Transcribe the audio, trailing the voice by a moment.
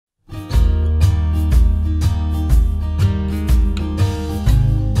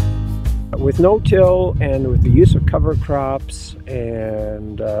with no-till and with the use of cover crops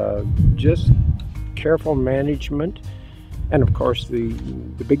and just careful management, and of course the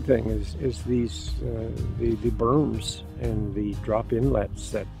big thing is these the berms and the drop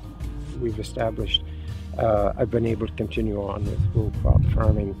inlets that we've established. I've been able to continue on with row crop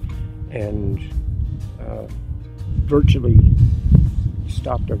farming and virtually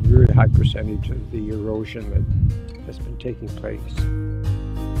stopped a really high percentage of the erosion that has been taking place.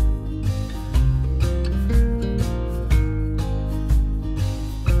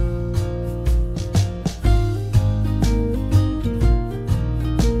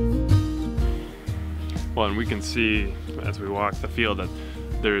 Well, and we can see as we walk the field that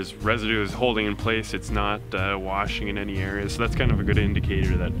there's residue is holding in place. It's not washing in any areas. So that's kind of a good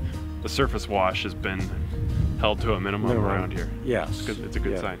indicator that the surface wash has been held to a minimum around here. Yes. It's a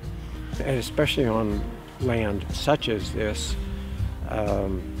good sign. And especially on land such as this,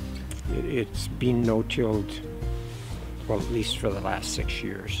 it's been no-tilled, well, at least for the last 6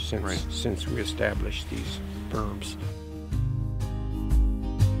 years since we established these berms.